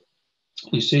a bit.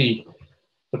 You see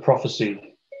the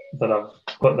prophecy that I've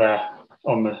put there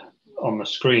on the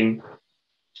screen.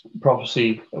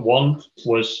 Prophecy 1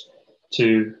 was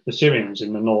to the Syrians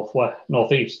in the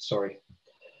northeast.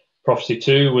 Prophecy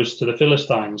 2 was to the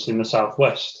Philistines in the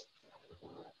southwest.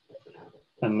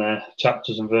 And the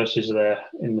chapters and verses are there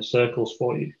in the circles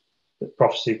for you. The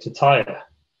prophecy to Tyre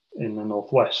in the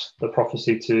northwest. The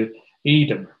prophecy to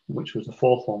Edom, which was the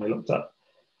 4th one we looked at.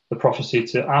 The prophecy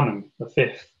to Ammon, the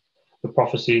 5th. The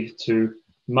prophecy to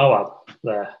Moab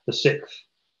there, the 6th.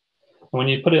 And when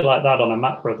you put it like that on a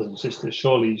map, brothers and sisters,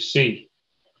 surely you see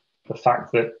the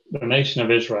fact that the nation of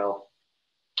Israel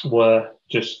were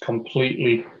just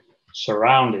completely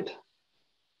surrounded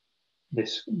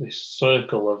this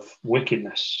circle of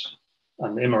wickedness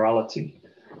and immorality,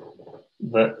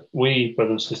 that we,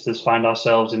 brothers and sisters, find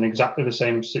ourselves in exactly the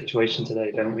same situation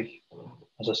today, don't we?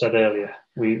 As I said earlier,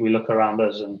 we look around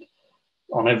us, and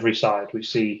on every side we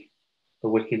see the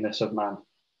wickedness of man.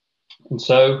 And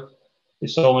so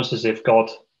it's almost as if God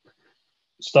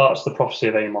starts the prophecy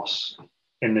of Amos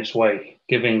in this way,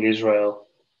 giving Israel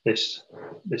this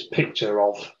picture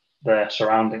of their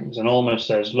surroundings, and almost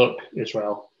says, look,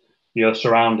 Israel, you're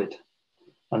surrounded.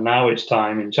 And now it's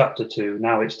time, in chapter 2,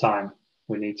 now it's time.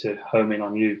 We need to home in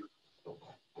on you.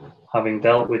 Having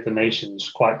dealt with the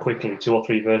nations quite quickly, 2 or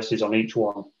 3 verses on each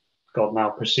one, God now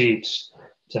proceeds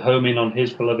to home in on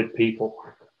his beloved people.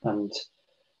 And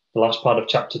the last part of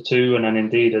chapter 2, and then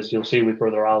indeed, as you'll see with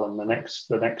Brother Alan, the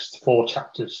next 4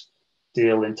 chapters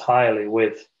deal entirely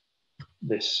with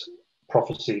this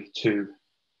prophecy to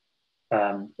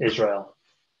Israel.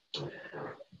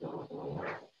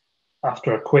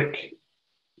 After a quick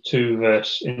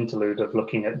 2-verse interlude of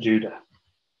looking at Judah,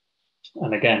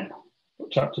 and again,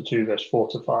 chapter 2, verse 4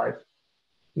 to 5,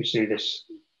 we see this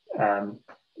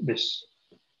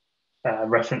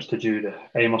reference to Judah.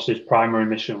 Amos's primary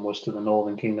mission was to the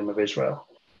northern kingdom of Israel,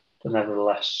 but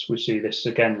nevertheless, we see this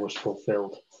again was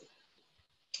fulfilled.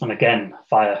 And again,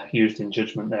 fire used in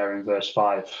judgment there in verse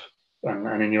 5.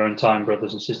 And in your own time,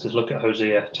 brothers and sisters, look at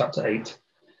Hosea chapter 8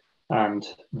 and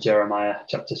Jeremiah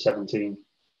chapter 17.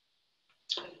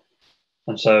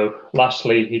 And so,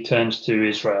 lastly, he turns to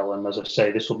Israel. And as I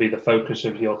say, this will be the focus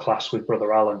of your class with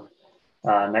Brother Alan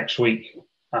next week,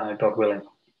 God willing.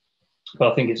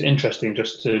 But I think it's interesting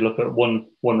just to look at one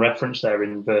reference there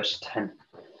in verse 10,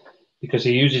 because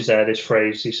he uses there this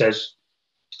phrase. He says,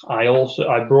 I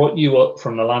brought you up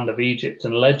from the land of Egypt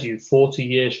and led you 40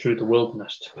 years through the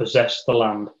wilderness to possess the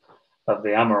land of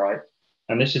the Amorite.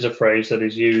 And this is a phrase that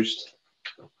is used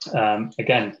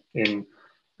again in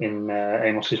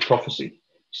Amos's prophecy.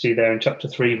 You see there in chapter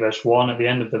 3, verse 1, at the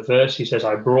end of the verse, he says,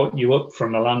 I brought you up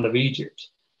from the land of Egypt,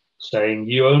 saying,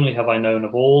 you only have I known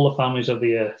of all the families of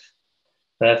the earth.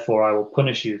 Therefore, I will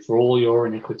punish you for all your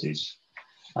iniquities.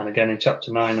 And again in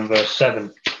chapter 9 and verse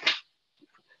 7,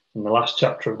 in the last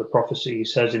chapter of the prophecy, he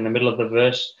says in the middle of the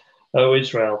verse, O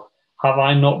Israel, have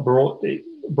I not brought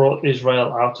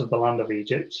Israel out of the land of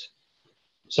Egypt?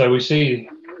 So we see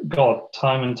God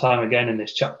time and time again in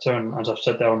this chapter, and as I've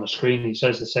said there on the screen, he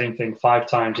says the same thing 5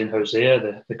 times in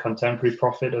Hosea, the contemporary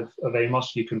prophet of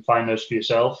Amos. You can find those for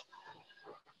yourself.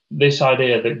 This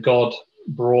idea that God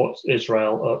brought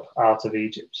Israel up out of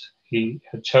Egypt. He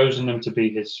had chosen them to be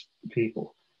his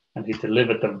people, and he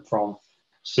delivered them from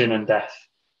sin and death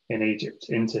in Egypt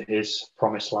into his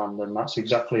promised land. And that's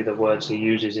exactly the words he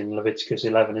uses in Leviticus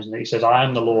 11, isn't it? He says, I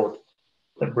am the Lord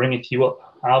that bringeth you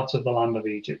up out of the land of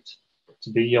Egypt to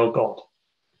be your God.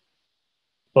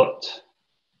 But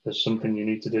there's something you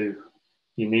need to do.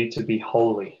 You need to be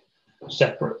holy,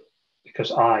 separate,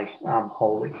 because I am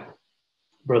holy.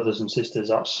 Brothers and sisters,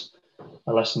 that's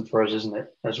a lesson for us, isn't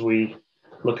it? As we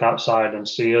look outside and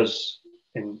see us,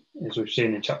 as we've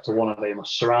seen in chapter 1 of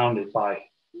Amos, surrounded by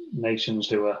nations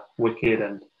who are wicked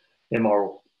and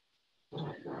immoral.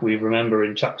 We remember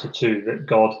in chapter 2 that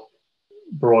God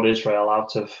brought Israel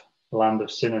out of the land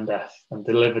of sin and death and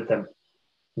delivered them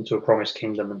into a promised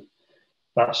kingdom. And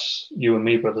that's you and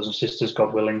me, brothers and sisters,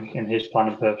 God willing, in his plan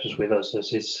and purpose with us as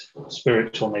his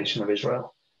spiritual nation of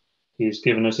Israel. He's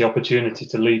given us the opportunity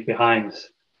to leave behind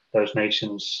those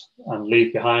nations and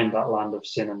leave behind that land of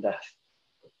sin and death,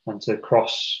 and to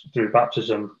cross through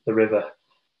baptism the river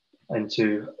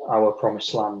into our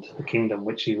promised land, the kingdom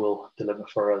which he will deliver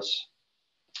for us.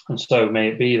 And so may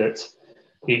it be that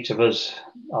each of us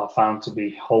are found to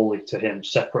be holy to him,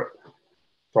 separate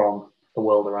from the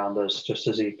world around us, just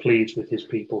as he pleads with his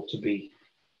people to be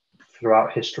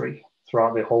throughout history,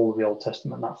 throughout the whole of the Old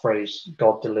Testament. That phrase,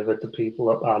 God delivered the people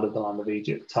up out of the land of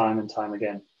Egypt, time and time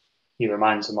again. He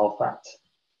reminds them of that.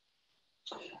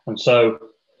 And so,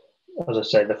 as I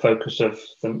say, the focus of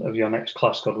your next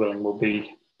class, God willing, will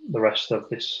be the rest of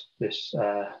this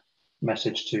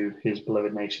message to his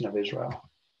beloved nation of Israel.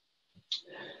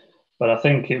 But I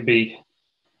think it'd be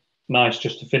nice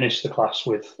just to finish the class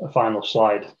with a final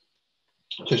slide,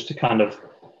 just to kind of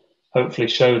hopefully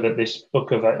show that this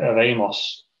book of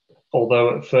Amos,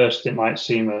 although at first it might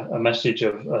seem a message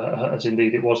of, as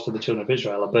indeed it was to the children of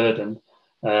Israel, a burden,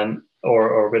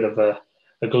 or a bit of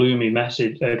a gloomy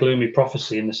message, a gloomy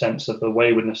prophecy in the sense of the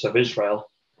waywardness of Israel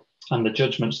and the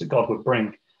judgments that God would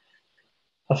bring.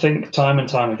 I think time and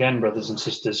time again, brothers and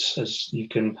sisters, as you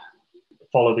can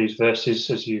follow these verses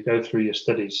as you go through your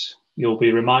studies, you'll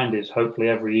be reminded, hopefully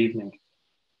every evening,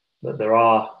 that there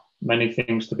are many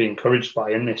things to be encouraged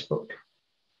by in this book.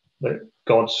 that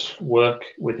God's work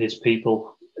with his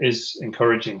people is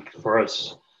encouraging for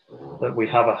us, that we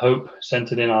have a hope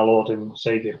centered in our Lord and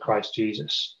Saviour Christ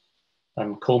Jesus,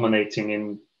 and culminating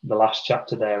in the last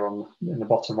chapter there in the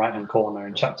bottom right hand corner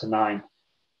in chapter 9,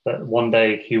 that one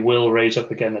day he will raise up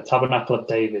again the tabernacle of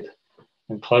David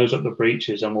and close up the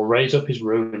breaches, and will raise up his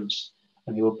ruins,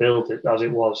 and he will build it as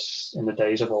it was in the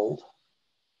days of old.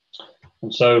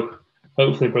 And so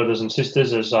hopefully, brothers and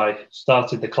sisters, as I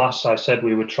started the class, I said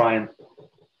we would try and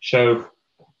show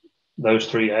those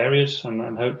three areas,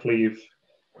 and hopefully you've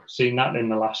seen that in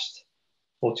the last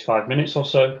 45 minutes or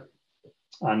so,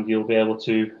 and you'll be able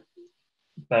to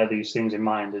bear these things in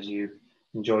mind as you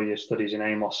enjoy your studies in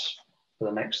Amos for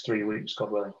the next 3 weeks,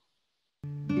 God willing.